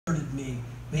me,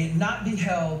 may it not be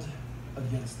held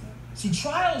against them. See,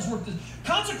 trials work this.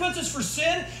 Consequences for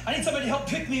sin, I need somebody to help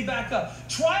pick me back up.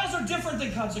 Trials are different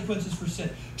than consequences for sin.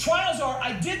 Trials are,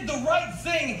 I did the right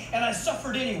thing and I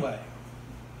suffered anyway.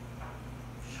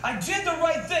 I did the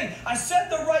right thing. I said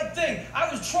the right thing.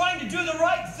 I was trying to do the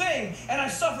right thing and I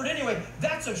suffered anyway.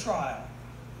 That's a trial.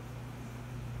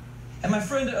 And my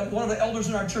friend, one of the elders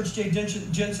in our church, Jay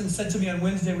Jensen, said to me on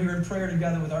Wednesday, we were in prayer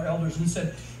together with our elders, and he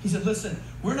said, listen,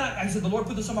 I said, the Lord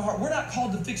put this on my heart. We're not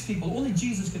called to fix people. Only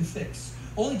Jesus can fix.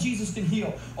 Only Jesus can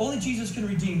heal. Only Jesus can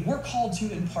redeem. We're called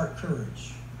to impart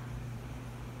courage.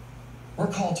 We're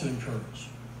called to encourage.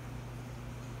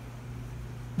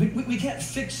 We can't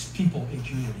fix people in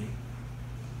community,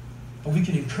 but we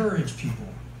can encourage people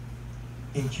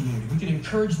in community. We can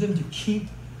encourage them to keep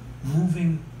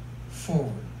moving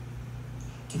forward,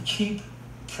 to keep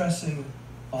pressing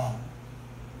on.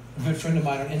 A good friend of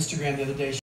mine on Instagram the other day,